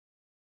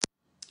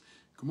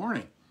Good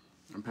morning.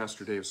 I'm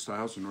Pastor Dave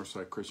Stiles of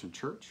Northside Christian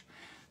Church,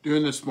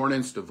 doing this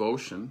morning's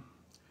devotion,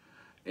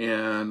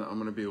 and I'm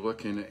going to be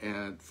looking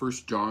at 1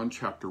 John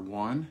chapter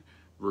 1,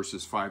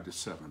 verses 5 to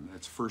 7.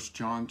 That's 1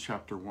 John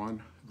chapter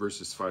 1,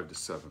 verses 5 to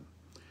 7.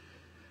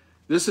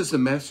 This is the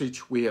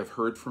message we have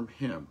heard from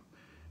him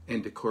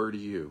and declare to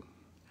you.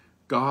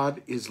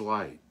 God is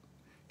light.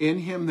 In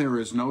him there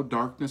is no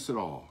darkness at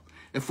all.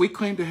 If we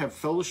claim to have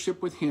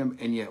fellowship with him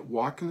and yet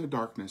walk in the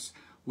darkness,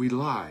 we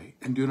lie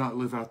and do not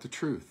live out the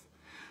truth.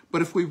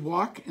 But if we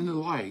walk in the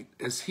light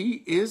as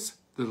he is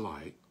the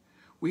light,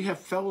 we have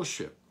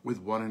fellowship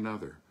with one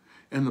another,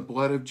 and the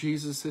blood of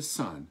Jesus, his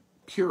son,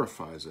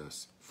 purifies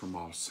us from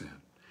all sin.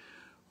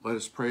 Let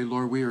us pray.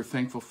 Lord, we are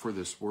thankful for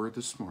this word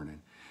this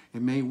morning,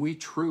 and may we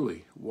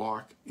truly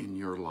walk in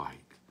your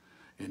light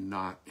and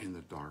not in the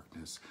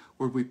darkness.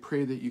 Lord, we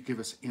pray that you give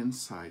us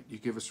insight, you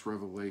give us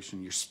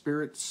revelation. Your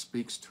Spirit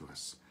speaks to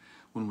us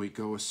when we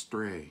go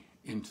astray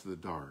into the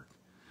dark,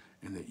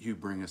 and that you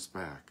bring us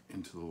back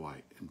into the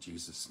light. In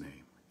Jesus'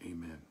 name,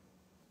 amen.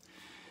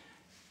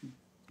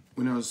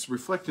 When I was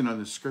reflecting on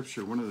this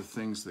scripture, one of the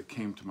things that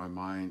came to my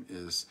mind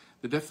is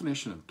the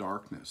definition of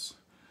darkness,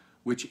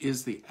 which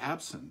is the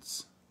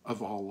absence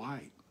of all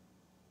light.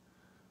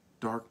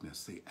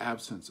 Darkness, the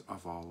absence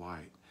of all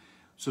light.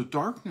 So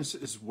darkness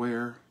is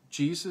where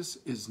Jesus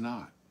is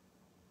not.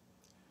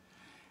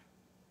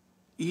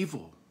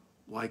 Evil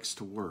likes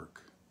to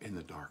work in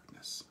the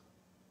darkness.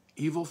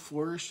 Evil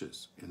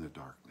flourishes in the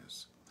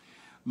darkness.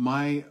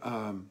 My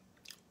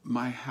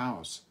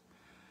house,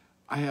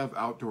 I have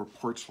outdoor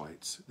porch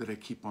lights that I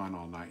keep on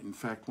all night. In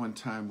fact, one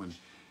time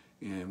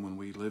when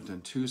we lived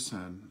in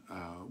Tucson,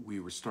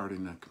 we were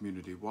starting a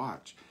community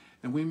watch,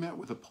 and we met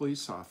with a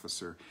police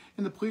officer.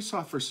 And the police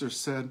officer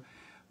said,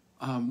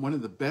 one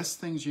of the best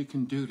things you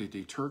can do to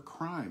deter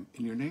crime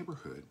in your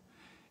neighborhood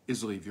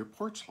is leave your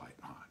porch light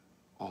on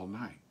all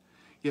night.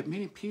 Yet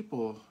many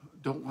people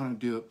don't want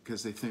to do it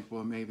because they think,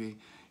 well, maybe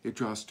it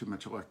draws too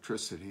much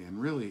electricity,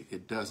 and really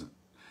it doesn't.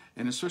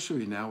 And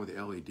especially now with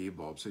LED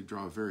bulbs, they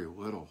draw very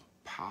little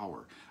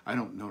power. I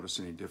don't notice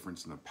any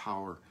difference in the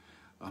power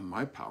on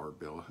my power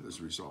bill as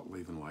a result of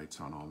leaving lights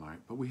on all night.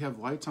 But we have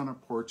lights on our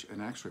porch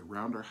and actually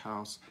around our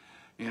house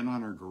and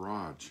on our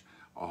garage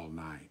all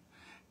night.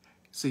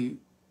 See,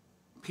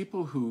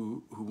 people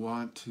who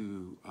want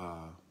to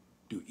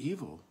do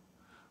evil,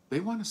 they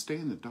want to stay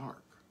in the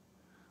dark.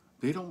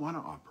 They don't want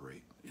to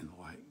operate in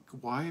the light.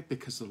 Why?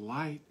 Because the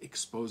light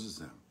exposes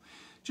them.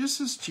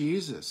 Just as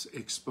Jesus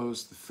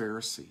exposed the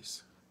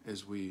Pharisees,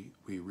 as we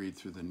read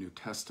through the New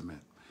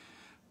Testament,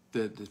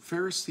 the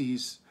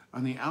Pharisees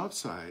on the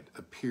outside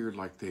appeared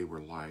like they were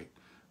light,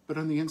 but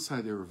on the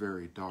inside they were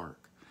very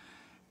dark.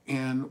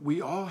 And we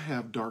all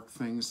have dark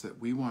things that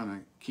we want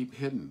to keep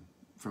hidden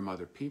from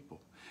other people.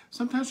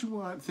 Sometimes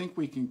we think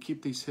we can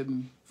keep these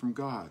hidden from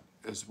God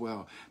as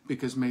well,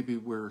 because maybe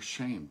we're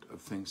ashamed of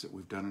things that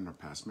we've done in our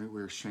past. Maybe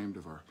we're ashamed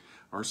of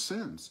our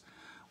sins,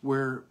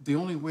 where the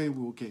only way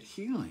we'll get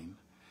healing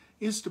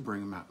is to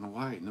bring them out in the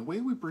light. And the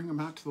way we bring them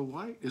out to the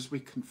light is we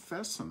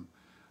confess them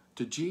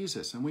to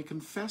Jesus, and we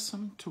confess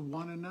them to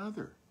one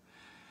another.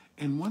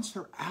 And once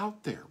they're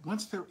out there,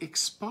 once they're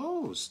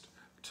exposed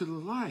to the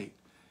light,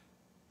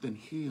 then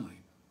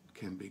healing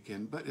can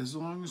begin. But as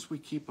long as we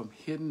keep them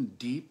hidden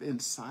deep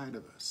inside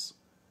of us,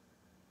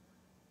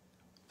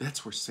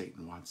 that's where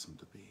Satan wants them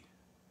to be.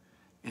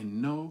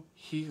 And no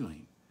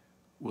healing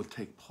will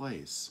take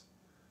place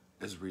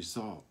as a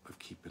result of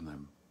keeping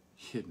them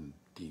hidden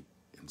deep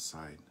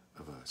inside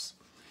of us.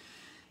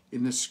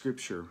 In this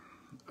scripture,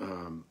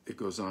 it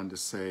goes on to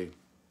say,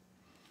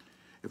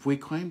 if we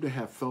claim to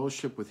have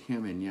fellowship with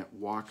him and yet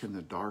walk in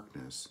the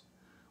darkness,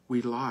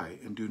 we lie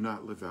and do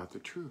not live out the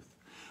truth.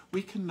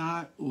 We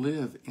cannot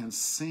live in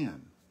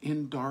sin,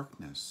 in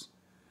darkness,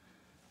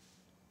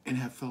 and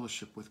have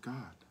fellowship with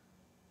God.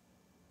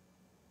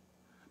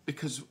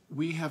 Because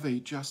we have a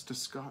just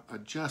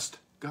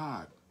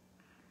God,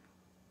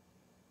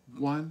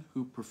 one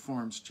who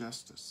performs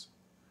justice.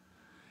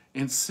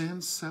 And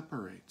sin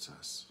separates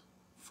us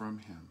from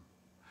him.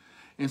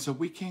 And so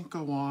we can't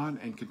go on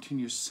and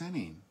continue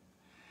sinning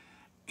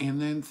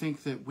and then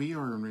think that we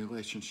are in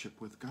relationship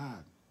with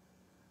God.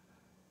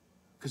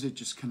 Because it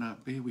just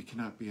cannot be. We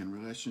cannot be in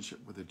relationship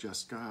with a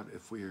just God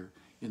if we are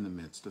in the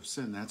midst of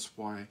sin. That's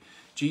why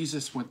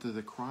Jesus went to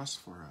the cross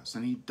for us.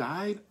 And he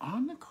died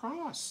on the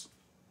cross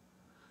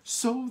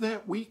so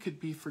that we could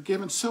be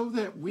forgiven, so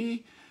that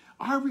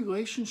our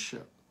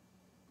relationship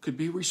could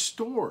be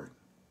restored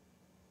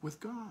with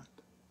God.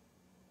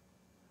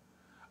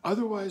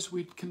 Otherwise,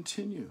 we'd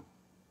continue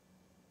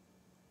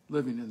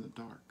living in the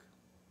dark.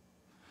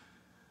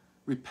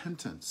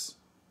 Repentance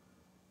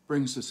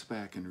brings us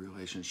back in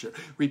relationship.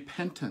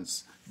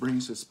 Repentance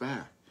brings us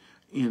back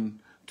into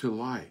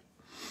light.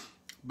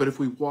 But if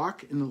we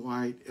walk in the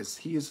light as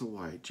he is the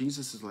light,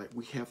 Jesus is light,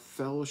 we have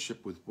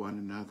fellowship with one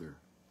another.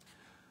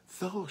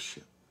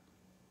 Fellowship.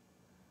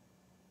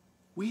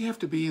 We have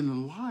to be in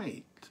the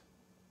light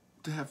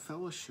to have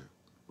fellowship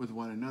with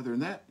one another,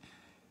 and that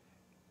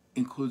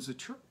includes the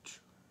church.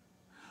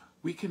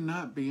 We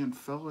cannot be in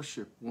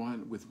fellowship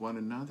with one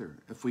another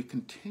if we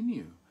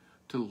continue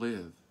to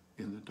live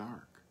in the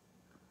dark.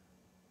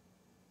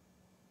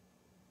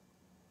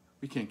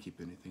 We can't keep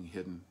anything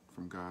hidden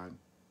from God.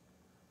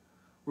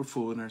 We're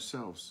fooling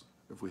ourselves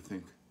if we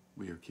think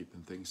we are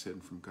keeping things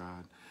hidden from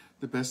God.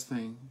 The best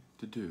thing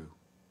to do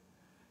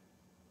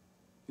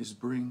is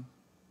bring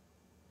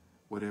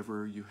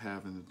whatever you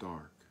have in the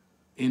dark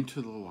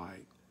into the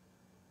light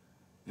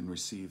and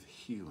receive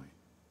healing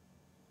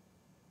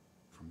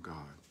from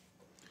God.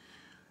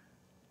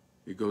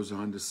 It goes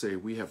on to say,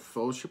 we have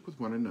fellowship with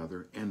one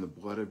another, and the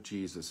blood of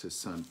Jesus, his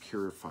Son,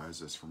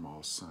 purifies us from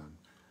all sin.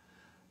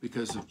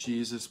 Because of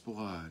Jesus'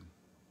 blood,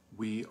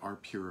 we are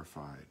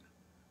purified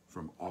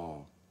from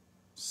all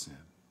sin.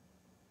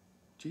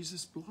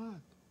 Jesus'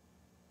 blood.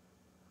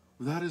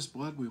 Without his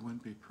blood, we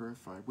wouldn't be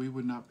purified. We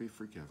would not be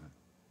forgiven.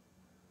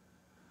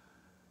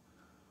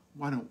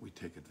 Why don't we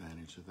take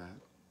advantage of that?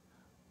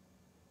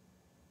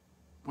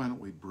 Why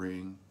don't we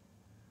bring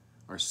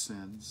our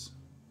sins,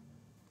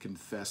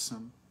 confess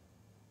them,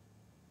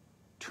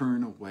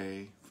 turn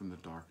away from the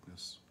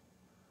darkness,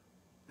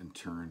 and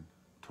turn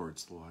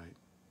towards the light?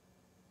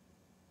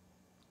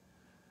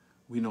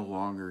 We no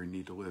longer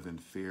need to live in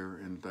fear,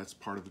 and that's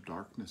part of the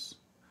darkness.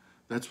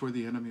 That's where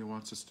the enemy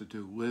wants us to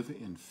do. Live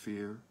in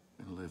fear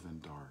and live in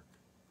dark.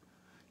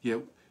 Yet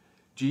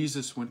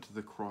Jesus went to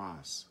the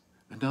cross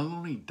and not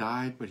only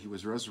died, but he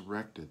was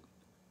resurrected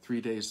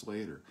 3 days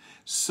later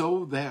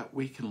so that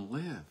we can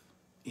live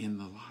in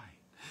the light,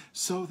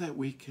 so that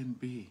we can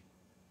be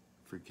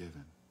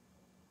forgiven.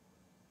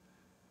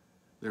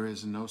 There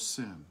is no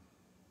sin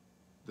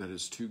that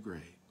is too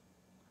great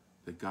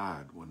that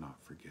God will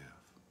not forgive.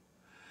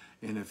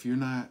 And if you're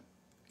not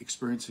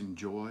experiencing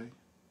joy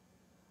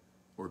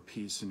or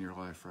peace in your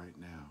life right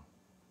now,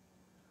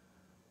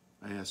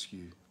 I ask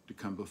you to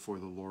come before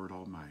the Lord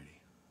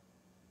Almighty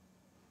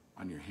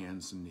on your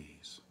hands and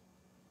knees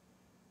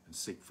and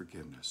seek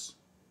forgiveness.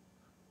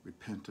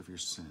 Repent of your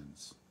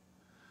sins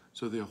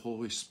so the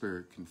Holy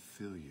Spirit can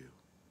fill you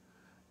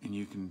and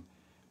you can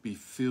be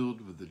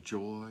filled with the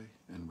joy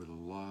and with the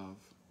love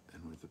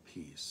and with the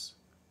peace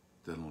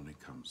that only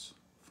comes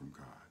from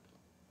God.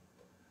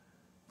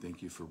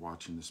 Thank you for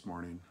watching this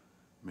morning.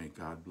 May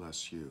God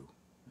bless you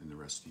in the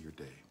rest of your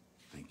day.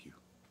 Thank you.